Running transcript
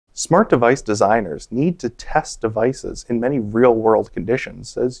Smart device designers need to test devices in many real-world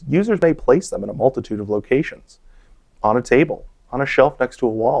conditions, as users may place them in a multitude of locations, on a table, on a shelf next to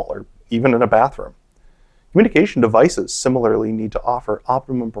a wall, or even in a bathroom. Communication devices similarly need to offer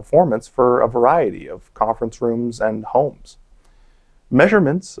optimum performance for a variety of conference rooms and homes.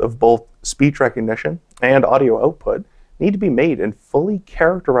 Measurements of both speech recognition and audio output need to be made in fully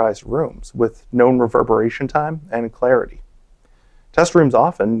characterized rooms with known reverberation time and clarity. Test rooms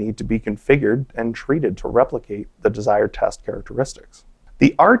often need to be configured and treated to replicate the desired test characteristics.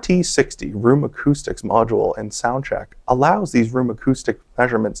 The RT60 room acoustics module in SoundCheck allows these room acoustic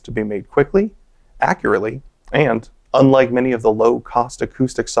measurements to be made quickly, accurately, and, unlike many of the low-cost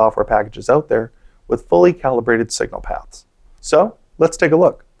acoustic software packages out there, with fully calibrated signal paths. So, let's take a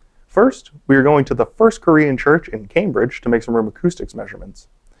look. First, we are going to the First Korean Church in Cambridge to make some room acoustics measurements.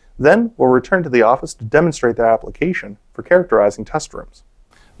 Then, we'll return to the office to demonstrate their application for characterizing test rooms.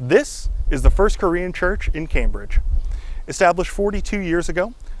 This is the First Korean Church in Cambridge. Established 42 years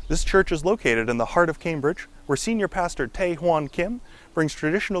ago, this church is located in the heart of Cambridge, where Senior Pastor Tae-Hwan Kim brings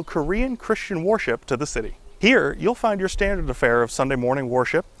traditional Korean Christian worship to the city. Here, you'll find your standard affair of Sunday morning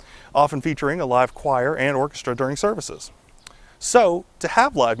worship, often featuring a live choir and orchestra during services. So, to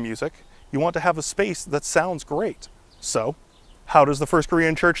have live music, you want to have a space that sounds great. So, how does the First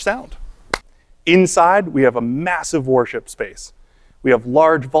Korean Church sound? Inside, we have a massive worship space. We have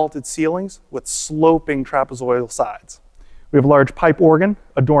large vaulted ceilings with sloping trapezoidal sides. We have a large pipe organ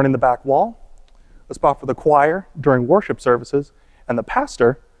adorning the back wall, a spot for the choir during worship services, and the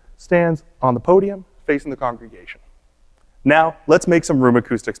pastor stands on the podium facing the congregation. Now, let's make some room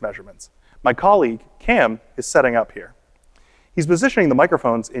acoustics measurements. My colleague, Cam, is setting up here. He's positioning the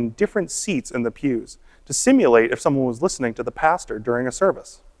microphones in different seats in the pews to simulate if someone was listening to the pastor during a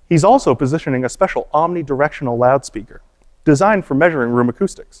service. He's also positioning a special omnidirectional loudspeaker designed for measuring room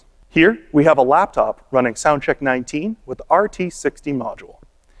acoustics. Here, we have a laptop running SoundCheck 19 with the RT60 module.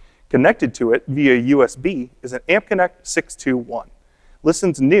 Connected to it via USB is an AmpConnect 621.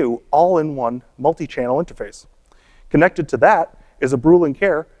 Listens new all-in-one multi-channel interface. Connected to that is a Brüel &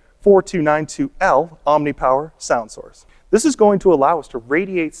 Kjær 4292L OmniPower sound source. This is going to allow us to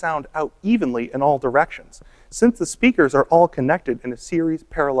radiate sound out evenly in all directions, since the speakers are all connected in a series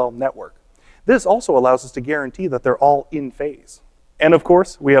parallel network. This also allows us to guarantee that they're all in phase. And of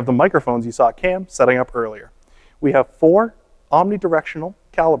course, we have the microphones you saw Cam setting up earlier. We have 4 omnidirectional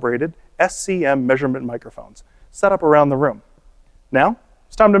calibrated SCM measurement microphones set up around the room. Now,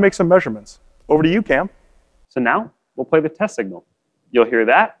 it's time to make some measurements. Over to you, Cam. So now, we'll play the test signal. You'll hear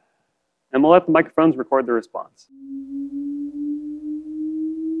that, and we'll let the microphones record the response.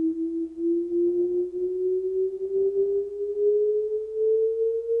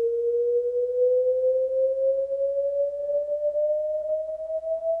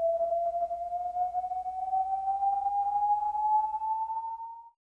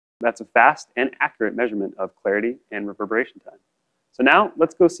 That's a fast and accurate measurement of clarity and reverberation time. So now,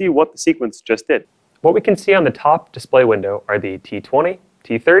 let's go see what the sequence just did. What we can see on the top display window are the T20,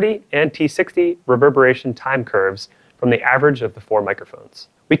 T30, and T60 reverberation time curves from the average of the 4 microphones.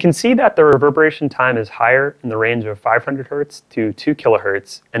 We can see that the reverberation time is higher in the range of 500 Hz to 2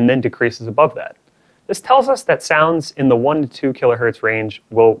 kHz and then decreases above that. This tells us that sounds in the 1 to 2 kHz range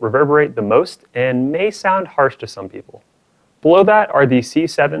will reverberate the most and may sound harsh to some people. Below that are the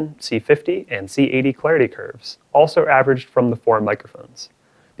C7, C50, and C80 clarity curves, also averaged from the 4 microphones.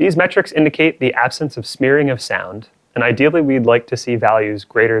 These metrics indicate the absence of smearing of sound, and ideally we'd like to see values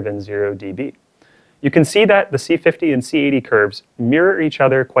greater than 0 dB. You can see that the C50 and C80 curves mirror each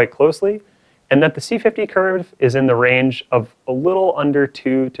other quite closely, and that the C50 curve is in the range of a little under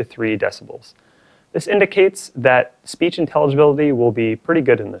 2 to 3 decibels. This indicates that speech intelligibility will be pretty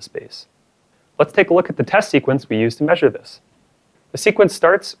good in this space. Let's take a look at the test sequence we used to measure this. The sequence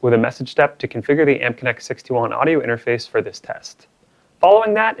starts with a message step to configure the AmpConnect 621 audio interface for this test.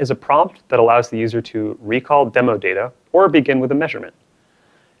 Following that is a prompt that allows the user to recall demo data or begin with a measurement.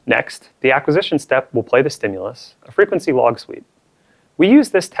 Next, the acquisition step will play the stimulus, a frequency log sweep. We use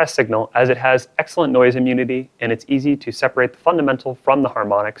this test signal as it has excellent noise immunity and it's easy to separate the fundamental from the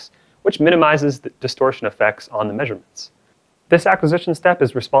harmonics, which minimizes the distortion effects on the measurements. This acquisition step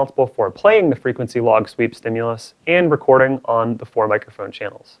is responsible for playing the frequency log sweep stimulus and recording on the 4 microphone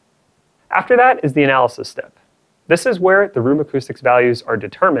channels. After that is the analysis step. This is where the room acoustics values are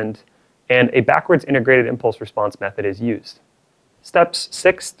determined and a backwards integrated impulse response method is used. Steps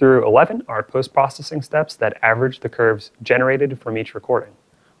 6 through 11 are post-processing steps that average the curves generated from each recording.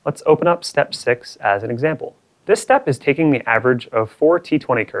 Let's open up step 6 as an example. This step is taking the average of 4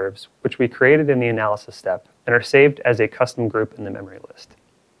 T20 curves, which we created in the analysis step, and are saved as a custom group in the memory list.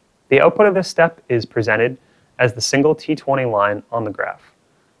 The output of this step is presented as the single T20 line on the graph.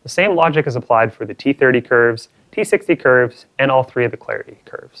 The same logic is applied for the T30 curves, T60 curves, and all three of the clarity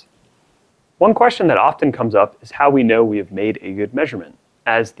curves. One question that often comes up is how we know we have made a good measurement,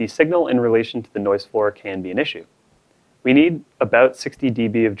 as the signal in relation to the noise floor can be an issue. We need about 60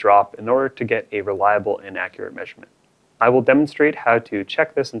 dB of drop in order to get a reliable and accurate measurement. I will demonstrate how to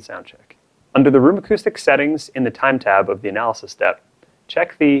check this in SoundCheck. Under the room acoustics settings in the time tab of the analysis step,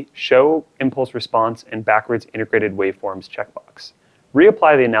 check the Show Impulse Response and Backwards Integrated Waveforms checkbox.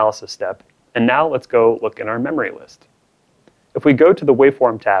 Reapply the analysis step, and now let's go look in our memory list. If we go to the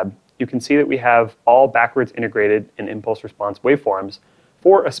Waveform tab, you can see that we have all backwards integrated and impulse response waveforms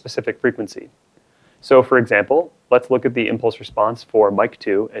for a specific frequency. So for example, let's look at the impulse response for mic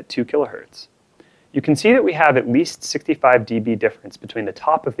 2 at 2 kHz. You can see that we have at least 65 dB difference between the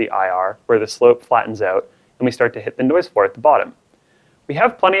top of the IR, where the slope flattens out, and we start to hit the noise floor at the bottom. We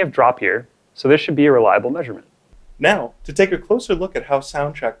have plenty of drop here, so this should be a reliable measurement. Now, to take a closer look at how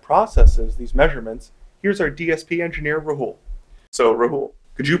SoundCheck processes these measurements, here's our DSP engineer, Rahul. So Rahul,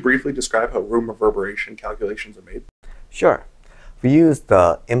 could you briefly describe how room reverberation calculations are made? Sure. We use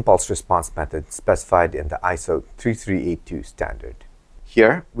the impulse response method specified in the ISO 3382 standard.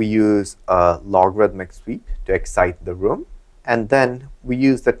 Here, we use a logarithmic sweep to excite the room, and then we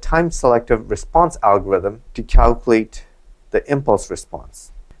use the time-selective response algorithm to calculate the impulse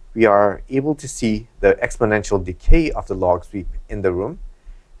response. We are able to see the exponential decay of the log sweep in the room,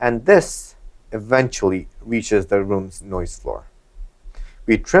 and this eventually reaches the room's noise floor.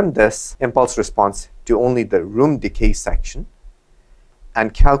 We trim this impulse response to only the room decay section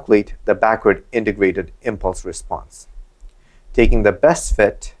and calculate the backward integrated impulse response, taking the best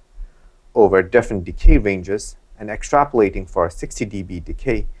fit over different decay ranges and extrapolating for a 60 dB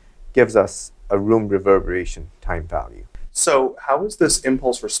decay gives us a room reverberation time value. So how is this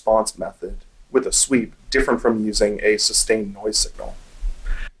impulse response method with a sweep different from using a sustained noise signal?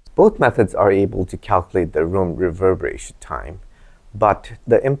 Both methods are able to calculate the room reverberation time, but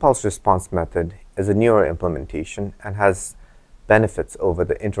the impulse response method is a newer implementation and has benefits over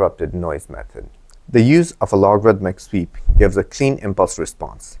the interrupted noise method. The use of a logarithmic sweep gives a clean impulse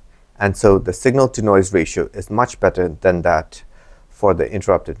response, and so the signal-to-noise ratio is much better than that for the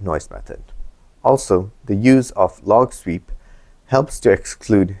interrupted noise method. Also, the use of log sweep helps to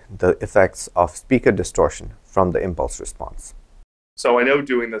exclude the effects of speaker distortion from the impulse response. So I know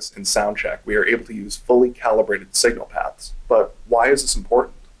doing this in SoundCheck, we are able to use fully calibrated signal paths, but why is this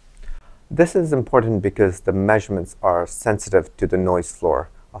important? This is important because the measurements are sensitive to the noise floor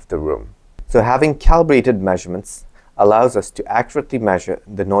of the room. So having calibrated measurements allows us to accurately measure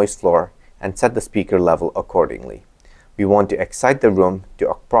the noise floor and set the speaker level accordingly. We want to excite the room to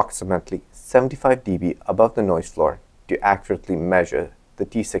approximately 75 dB above the noise floor to accurately measure the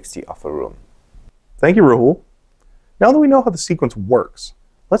T60 of a room. Thank you, Rahul. Now that we know how the sequence works,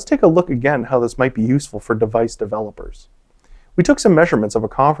 let's take a look again how this might be useful for device developers. We took some measurements of a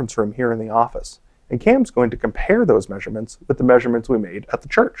conference room here in the office, and Cam's going to compare those measurements with the measurements we made at the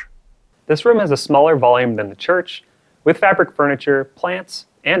church. This room has a smaller volume than the church, with fabric furniture, plants,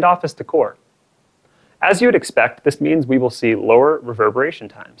 and office decor. As you would expect, this means we will see lower reverberation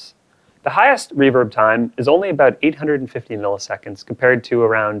times. The highest reverb time is only about 850 milliseconds compared to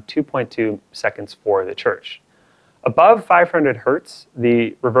around 2.2 seconds for the church. Above 500 Hz,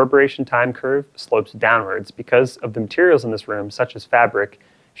 the reverberation time curve slopes downwards because of the materials in this room, such as fabric,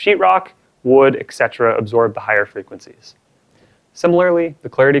 sheetrock, wood, etc., absorb the higher frequencies. Similarly, the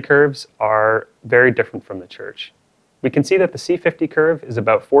clarity curves are very different from the church. We can see that the C50 curve is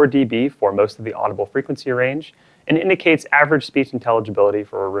about 4 dB for most of the audible frequency range and indicates average speech intelligibility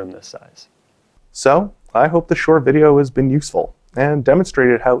for a room this size. So, I hope this short video has been useful and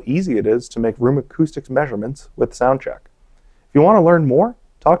demonstrated how easy it is to make room acoustics measurements with SoundCheck. If you want to learn more,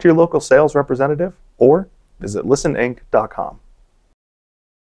 talk to your local sales representative or visit listeninc.com.